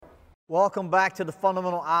Welcome back to the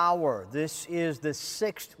Fundamental Hour. This is the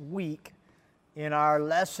 6th week in our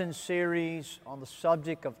lesson series on the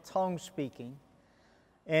subject of tongue speaking.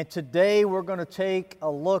 And today we're going to take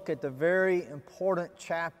a look at the very important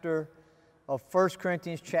chapter of 1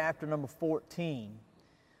 Corinthians chapter number 14.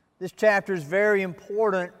 This chapter is very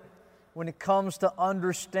important when it comes to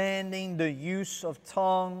understanding the use of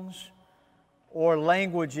tongues or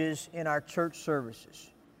languages in our church services.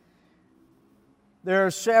 There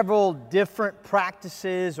are several different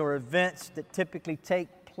practices or events that typically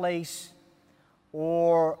take place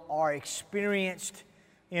or are experienced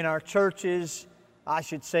in our churches. I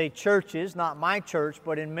should say churches, not my church,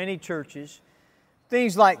 but in many churches.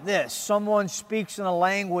 Things like this: someone speaks in a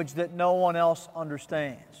language that no one else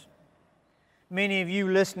understands. Many of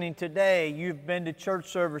you listening today, you've been to church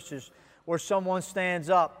services where someone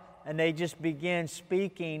stands up and they just begin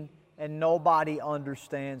speaking and nobody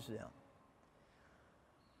understands them.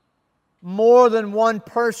 More than one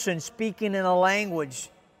person speaking in a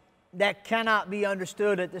language that cannot be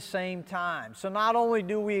understood at the same time. So not only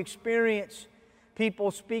do we experience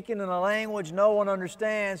people speaking in a language no one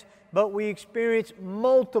understands, but we experience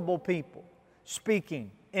multiple people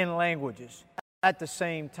speaking in languages at the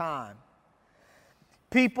same time.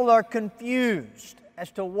 People are confused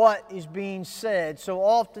as to what is being said. So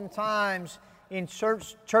oftentimes in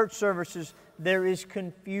church services there is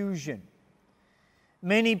confusion.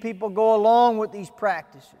 Many people go along with these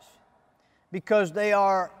practices because they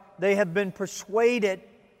have been persuaded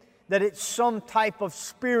that it's some type of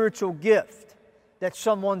spiritual gift that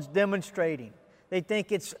someone's demonstrating. They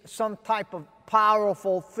think it's some type of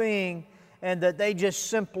powerful thing and that they just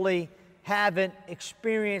simply haven't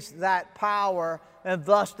experienced that power and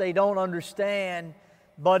thus they don't understand,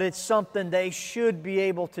 but it's something they should be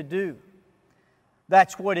able to do.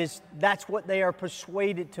 That's what they are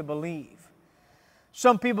persuaded to believe.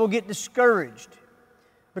 Some people get discouraged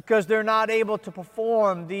because they're not able to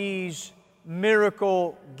perform these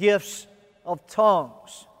miracle gifts of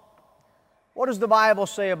tongues. What does the Bible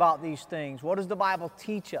say about these things? What does the Bible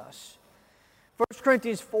teach us? 1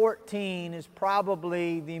 Corinthians 14 is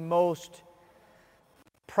probably the most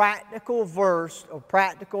practical verse or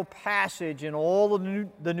practical passage in all of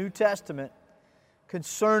the New Testament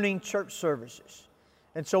concerning church services.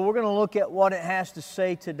 And so we're going to look at what it has to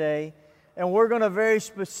say today. And we're going to very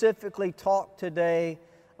specifically talk today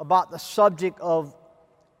about the subject of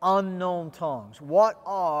unknown tongues. What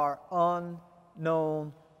are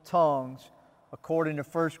unknown tongues according to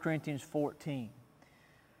 1 Corinthians 14?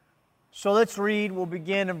 So let's read. We'll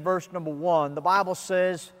begin in verse number 1. The Bible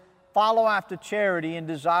says, "Follow after charity and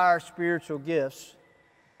desire spiritual gifts,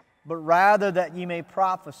 but rather that ye may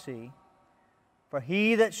prophesy. For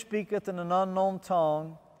he that speaketh in an unknown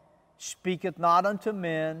tongue speaketh not unto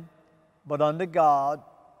men, but unto God.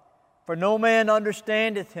 For no man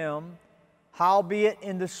understandeth him, howbeit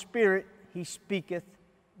in the Spirit he speaketh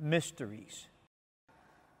mysteries.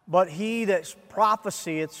 But he that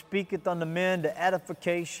prophesieth speaketh unto men to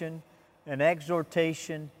edification and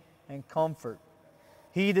exhortation and comfort.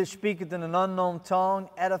 He that speaketh in an unknown tongue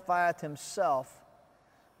edifieth himself,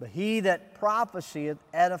 but he that prophesieth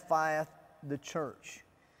edifieth the church."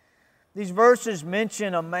 These verses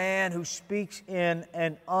mention a man who speaks in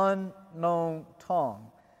an unknown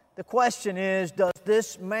tongue. The question is, does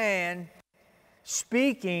this man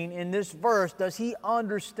speaking in this verse, does he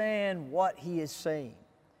understand what he is saying?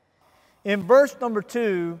 In verse number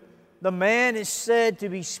 2, the man is said to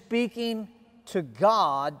be speaking to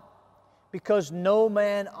God because no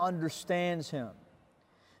man understands him.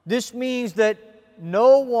 This means that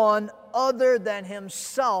no one other than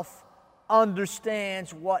himself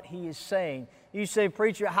understands what he is saying. You say,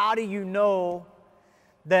 "Preacher, how do you know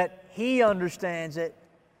that he understands it,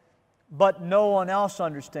 but no one else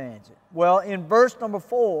understands it?" Well, in verse number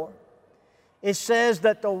 4, it says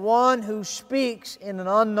that the one who speaks in an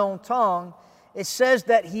unknown tongue, it says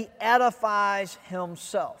that he edifies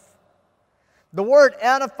himself. The word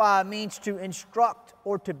edify means to instruct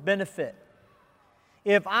or to benefit.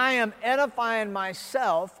 If I am edifying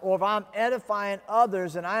myself or if I'm edifying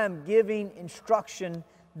others and I am giving instruction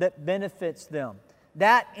that benefits them,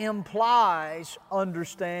 that implies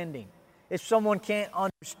understanding. If someone can't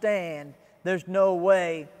understand, there's no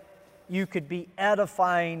way you could be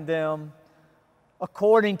edifying them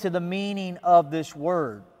according to the meaning of this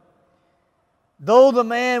word. Though the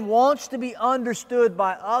man wants to be understood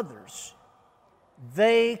by others,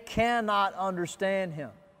 they cannot understand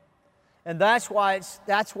him. And that's why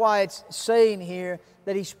it's saying here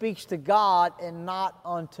that he speaks to God and not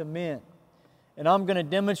unto men. And I'm going to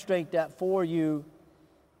demonstrate that for you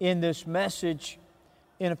in this message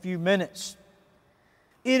in a few minutes.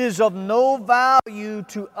 It is of no value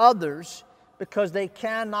to others because they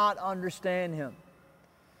cannot understand him.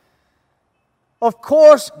 Of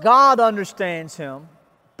course, God understands him,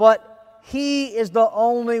 but he is the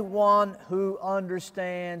only one who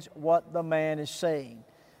understands what the man is saying.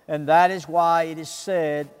 And that is why it is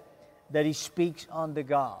said that he speaks unto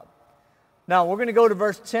God. Now, we're going to go to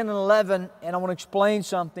verse 10 and 11, and I want to explain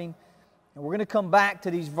something. And we're going to come back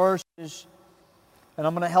to these verses, and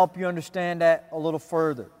I'm going to help you understand that a little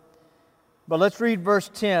further. But let's read verse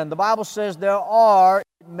 10. The Bible says, there are,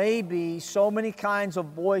 it may be, so many kinds of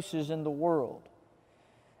voices in the world,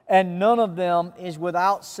 and none of them is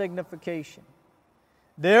without signification.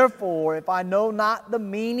 Therefore, if I know not the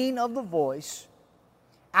meaning of the voice,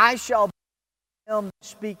 I shall be him that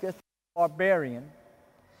speaketh barbarian,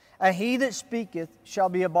 and he that speaketh shall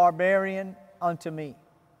be a barbarian unto me.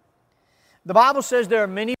 The Bible says there are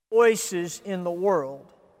many voices in the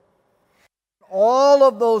world. All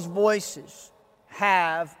of those voices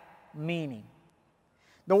have meaning.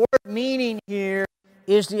 The word meaning here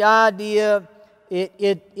is the idea,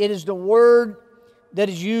 it is the word that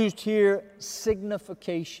is used here,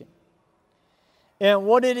 signification. And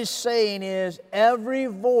what it is saying is every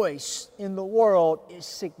voice in the world is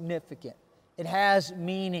significant. It has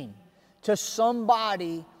meaning. To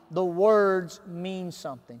somebody, the words mean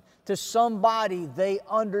something. To somebody, they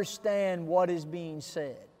understand what is being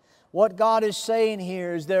said. What God is saying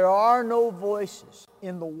here is there are no voices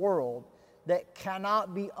in the world that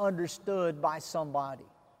cannot be understood by somebody.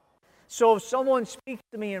 So if someone speaks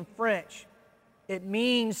to me in French, it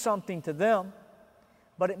means something to them,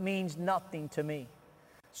 but it means nothing to me.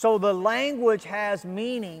 So the language has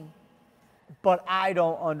meaning, but I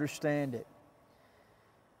don't understand it.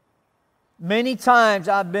 Many times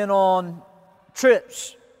I've been on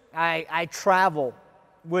trips. I travel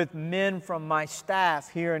with men from my staff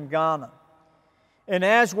here in Ghana. And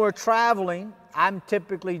as we're traveling, I'm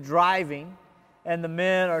typically driving, and the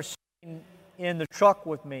men are sitting in the truck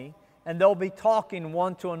with me, and they'll be talking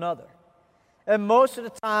one to another. And most of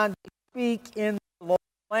the time, they speak in the local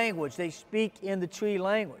language. They speak in the Twi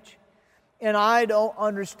language. And I don't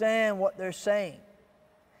understand what they're saying.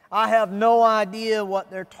 I have no idea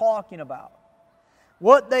what they're talking about.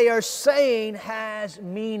 What they are saying has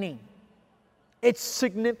meaning. It's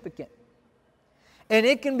significant. And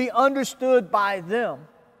it can be understood by them,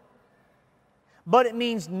 but it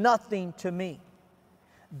means nothing to me.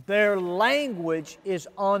 Their language is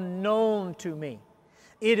unknown to me.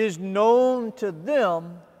 It is known to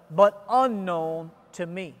them, but unknown to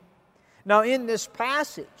me. Now, in this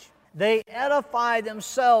passage, they edify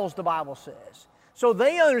themselves, the Bible says. So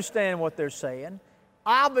they understand what they're saying.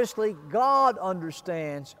 Obviously, God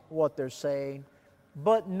understands what they're saying,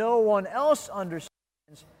 but no one else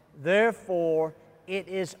understands. Therefore, it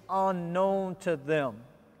is unknown to them,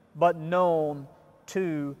 but known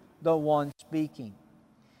to the one speaking.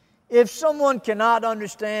 If someone cannot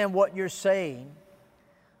understand what you're saying,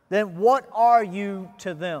 then what are you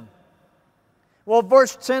to them? Well,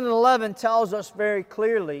 verse 10 and 11 tells us very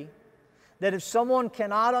clearly that if someone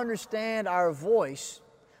cannot understand our voice,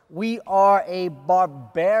 we are a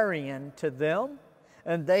barbarian to them,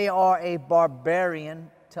 and they are a barbarian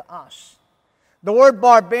to us. The word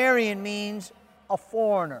barbarian means a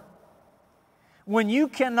foreigner. When you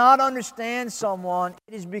cannot understand someone,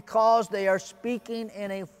 it is because they are speaking in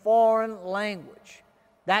a foreign language.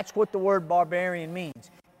 That's what the word barbarian means.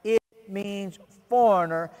 It means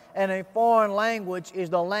foreigner, and a foreign language is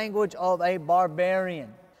the language of a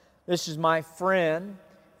barbarian. This is my friend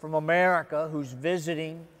from America who's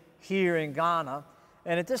visiting here in Ghana.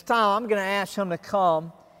 And at this time, I'm going to ask him to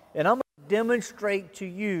come, and I'm going to demonstrate to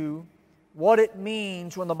you what it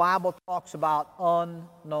means when the Bible talks about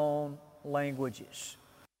unknown languages.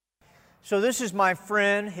 So this is my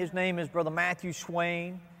friend. His name is Brother Matthew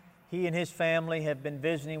Swain. He and his family have been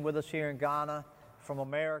visiting with us here in Ghana from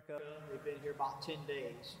America. They've been here about 10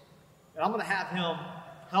 days. And I'm going to have him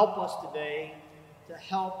help us today to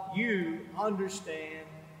help you understand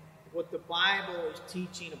what the Bible is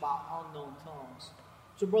teaching about unknown tongues.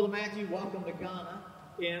 So Brother Matthew, welcome to Ghana.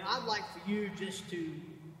 And I'd like for you just to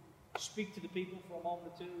speak to the people for a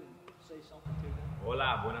moment or two and say something to them.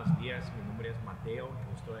 Hola, buenos días. Mi nombre es Mateo.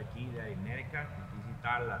 Estoy aquí de América.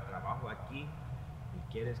 Visitar el trabajo aquí.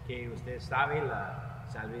 Y quieres que usted sabe la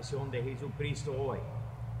salvación de Jesucristo hoy.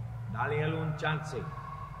 Dale a él un chance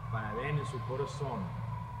para ver en su corazón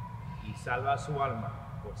y salva su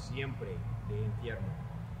alma por siempre de infierno.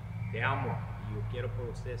 Te amo y yo quiero que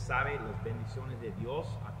usted sabe las bendiciones de Dios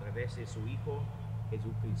a través de su Hijo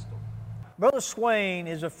Jesucristo. Brother Swain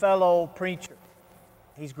is a fellow preacher.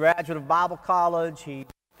 He's a graduate of Bible college. He's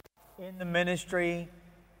in the ministry.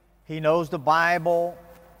 He knows the Bible.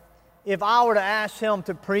 If I were to ask him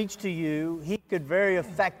to preach to you, he could very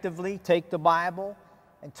effectively take the Bible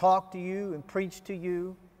and talk to you and preach to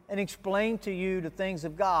you and explain to you the things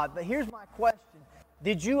of God. But here's my question.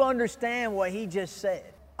 Did you understand what he just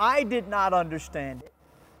said? I did not understand it.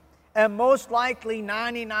 And most likely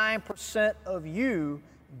 99% of you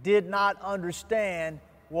did not understand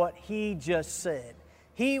what he just said.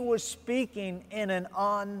 He was speaking in an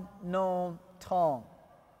unknown tongue.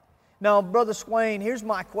 Now, Brother Swain, here's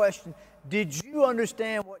my question. Did you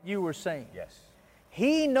understand what you were saying? Yes.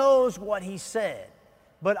 He knows what he said,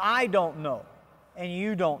 but I don't know, and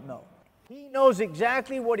you don't know. He knows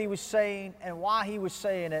exactly what he was saying and why he was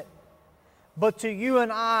saying it, but to you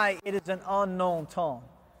and I, it is an unknown tongue.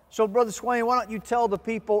 So, Brother Swain, why don't you tell the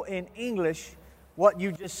people in English what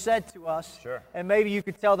you just said to us? Sure. And maybe you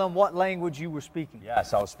could tell them what language you were speaking.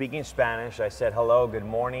 Yes, I was speaking Spanish. I said, hello, good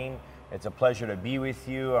morning. It's a pleasure to be with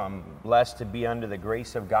you. I'm blessed to be under the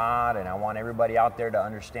grace of God, and I want everybody out there to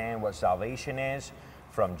understand what salvation is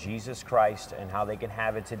from Jesus Christ and how they can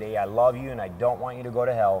have it today. I love you, and I don't want you to go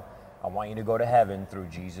to hell. I want you to go to heaven through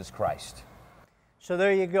Jesus Christ. So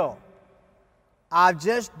there you go. I've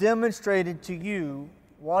just demonstrated to you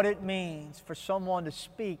what it means for someone to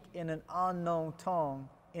speak in an unknown tongue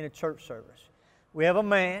in a church service. We have a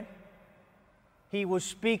man. He was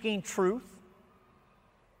speaking truth.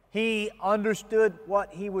 He understood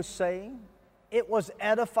what he was saying. It was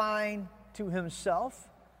edifying to himself.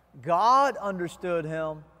 God understood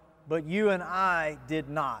him, but you and I did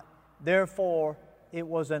not. Therefore, it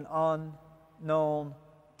was an unknown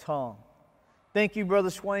tongue. Thank you, Brother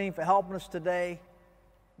Swain, for helping us today.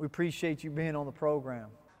 We appreciate you being on the program.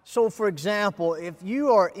 So, for example, if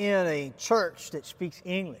you are in a church that speaks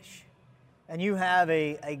English and you have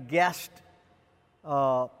a guest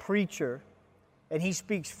preacher and he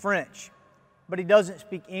speaks French, but he doesn't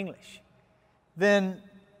speak English, then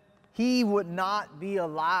he would not be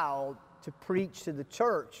allowed to preach to the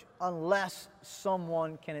church unless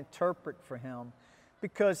someone can interpret for him,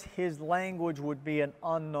 because his language would be an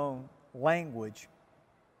unknown language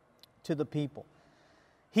to the people.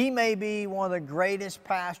 He may be one of the greatest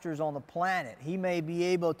pastors on the planet. He may be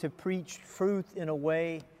able to preach truth in a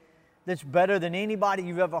way that's better than anybody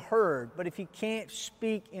you've ever heard. But if he can't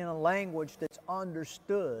speak in a language that's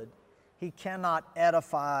understood, he cannot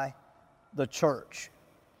edify the church.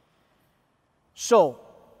 So,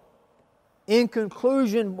 in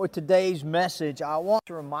conclusion with today's message, I want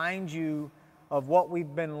to remind you of what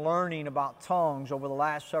we've been learning about tongues over the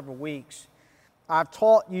last several weeks. I've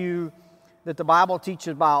taught you that the Bible teaches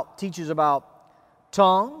about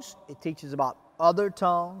tongues, it teaches about other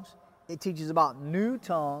tongues, it teaches about new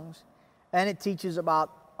tongues, and it teaches about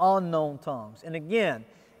unknown tongues. And again,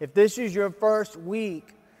 if this is your first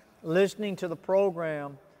week listening to the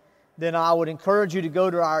program, then I would encourage you to go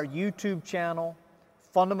to our YouTube channel,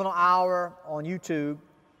 Fundamental Hour on YouTube,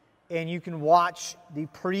 and you can watch the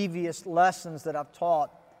previous lessons that I've taught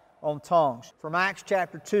on tongues. From Acts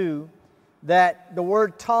chapter 2, that the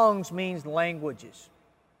word tongues means languages.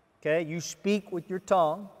 Okay, you speak with your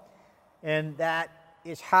tongue, and that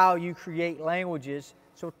is how you create languages.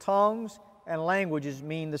 So tongues and languages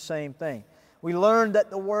mean the same thing. We learned that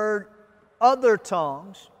the word other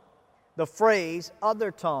tongues, the phrase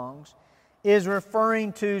other tongues, is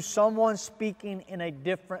referring to someone speaking in a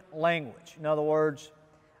different language. In other words,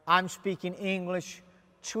 I'm speaking English.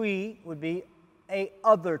 Twi would be a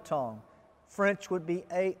other tongue. French would be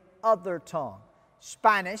a other tongue.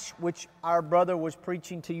 Spanish, which our brother was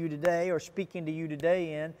preaching to you today or speaking to you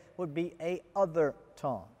today in, would be a other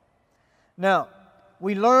tongue. Now,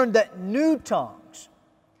 we learned that new tongues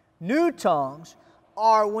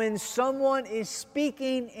are when someone is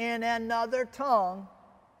speaking in another tongue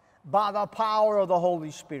by the power of the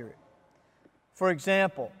Holy Spirit. For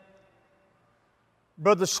example,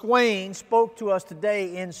 Brother Swain spoke to us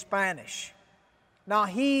today in Spanish. Now,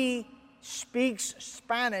 he speaks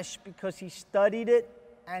Spanish because he studied it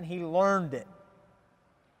and he learned it.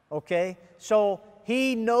 Okay? So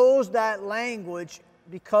he knows that language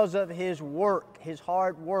because of his work, his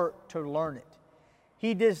hard work to learn it.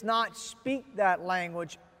 He does not speak that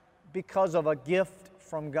language because of a gift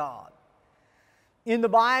from God. In the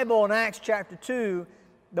Bible, in Acts chapter 2,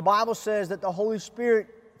 the Bible says that the Holy Spirit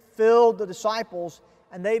filled the disciples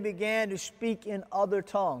and they began to speak in other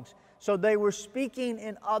tongues. So they were speaking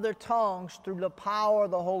in other tongues through the power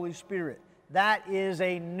of the Holy Spirit. That is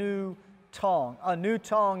a new tongue. A new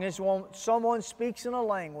tongue is when someone speaks in a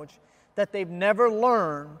language that they've never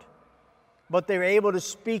learned, but they're able to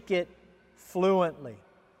speak it fluently.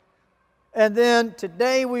 And then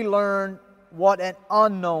today we learn what an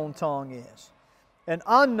unknown tongue is. An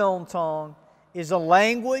unknown tongue is a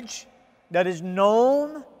language that is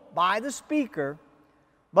known by the speaker,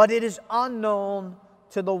 but it is unknown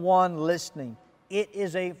to the one listening. It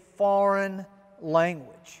is a foreign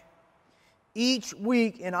language. Each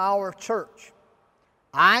week in our church,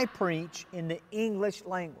 I preach in the English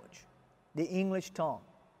language, the English tongue.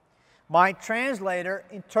 My translator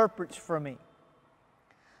interprets for me.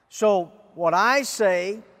 So what I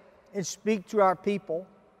say and speak to our people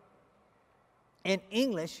in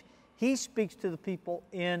English, he speaks to the people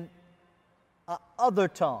in other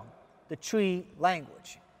tongue, the Twi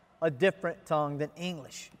language, a different tongue than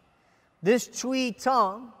English. This Twi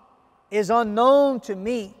tongue is unknown to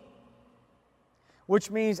me, which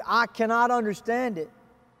means I cannot understand it.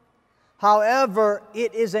 However,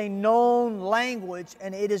 it is a known language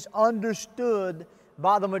and it is understood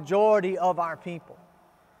by the majority of our people.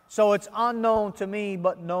 So it's unknown to me,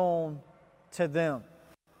 but known to them.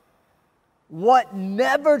 What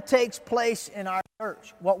never takes place in our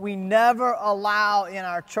church, what we never allow in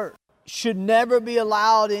our church, should never be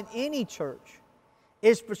allowed in any church,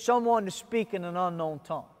 is for someone to speak in an unknown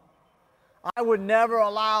tongue. I would never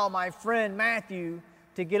allow my friend Matthew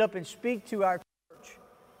to get up and speak to our church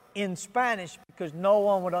in Spanish because no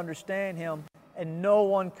one would understand him and no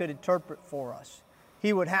one could interpret for us.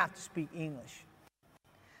 He would have to speak English.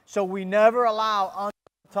 So we never allow unknown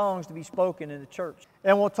tongues to be spoken in the church.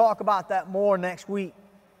 And we'll talk about that more next week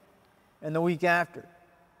and the week after.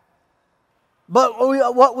 But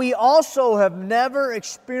what we also have never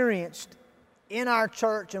experienced in our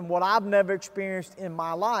church, and what I've never experienced in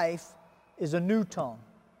my life, is a new tongue,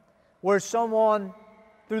 where someone,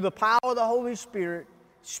 through the power of the Holy Spirit,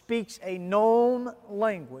 speaks a known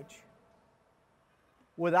language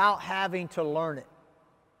without having to learn it.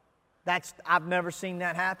 I've never seen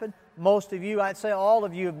that happen. Most of you, I'd say all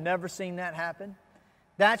of you, have never seen that happen.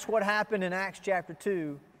 That's what happened in Acts chapter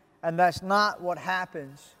 2, and that's not what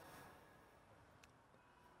happens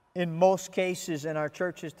in most cases in our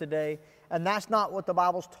churches today, and that's not what the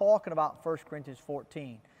Bible's talking about in 1 Corinthians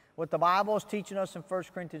 14. What the Bible is teaching us in 1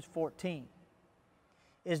 Corinthians 14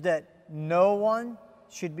 is that no one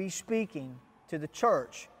should be speaking to the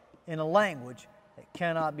church in a language that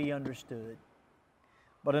cannot be understood.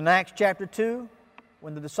 But in Acts chapter 2,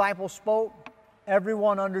 when the disciples spoke,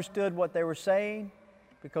 everyone understood what they were saying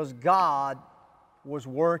because God was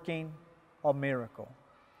working a miracle.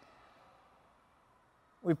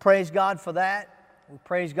 We praise God for that. We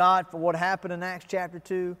praise God for what happened in Acts chapter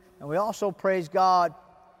 2. And we also praise God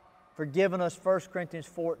for giving us 1 Corinthians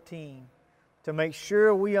 14 to make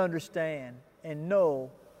sure we understand and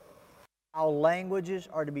know how languages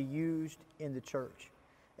are to be used in the church.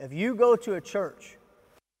 If you go to a church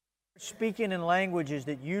speaking in languages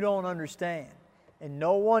that you don't understand and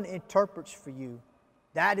no one interprets for you,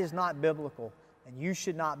 that is not biblical, and you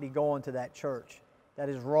should not be going to that church. That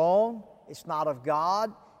is wrong. It's not of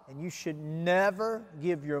God, and you should never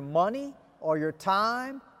give your money or your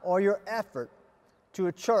time or your effort to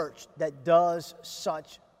a church that does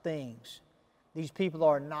such things. These people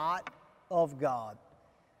are not of God.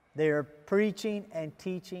 They are preaching and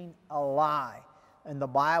teaching a lie, and the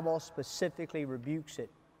Bible specifically rebukes it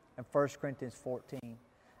in 1 Corinthians 14.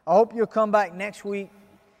 I hope you'll come back next week,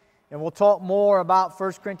 and we'll talk more about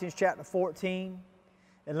 1 Corinthians chapter 14.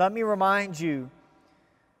 And let me remind you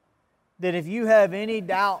that if you have any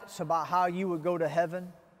doubts about how you would go to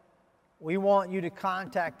heaven, we want you to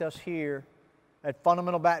contact us here at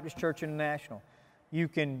Fundamental Baptist Church International. You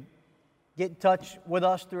can get in touch with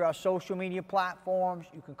us through our social media platforms.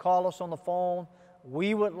 You can call us on the phone.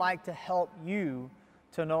 We would like to help you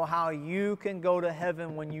to know how you can go to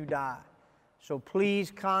heaven when you die. So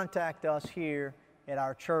please contact us here at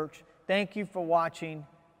our church. Thank you for watching.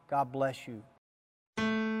 God bless you.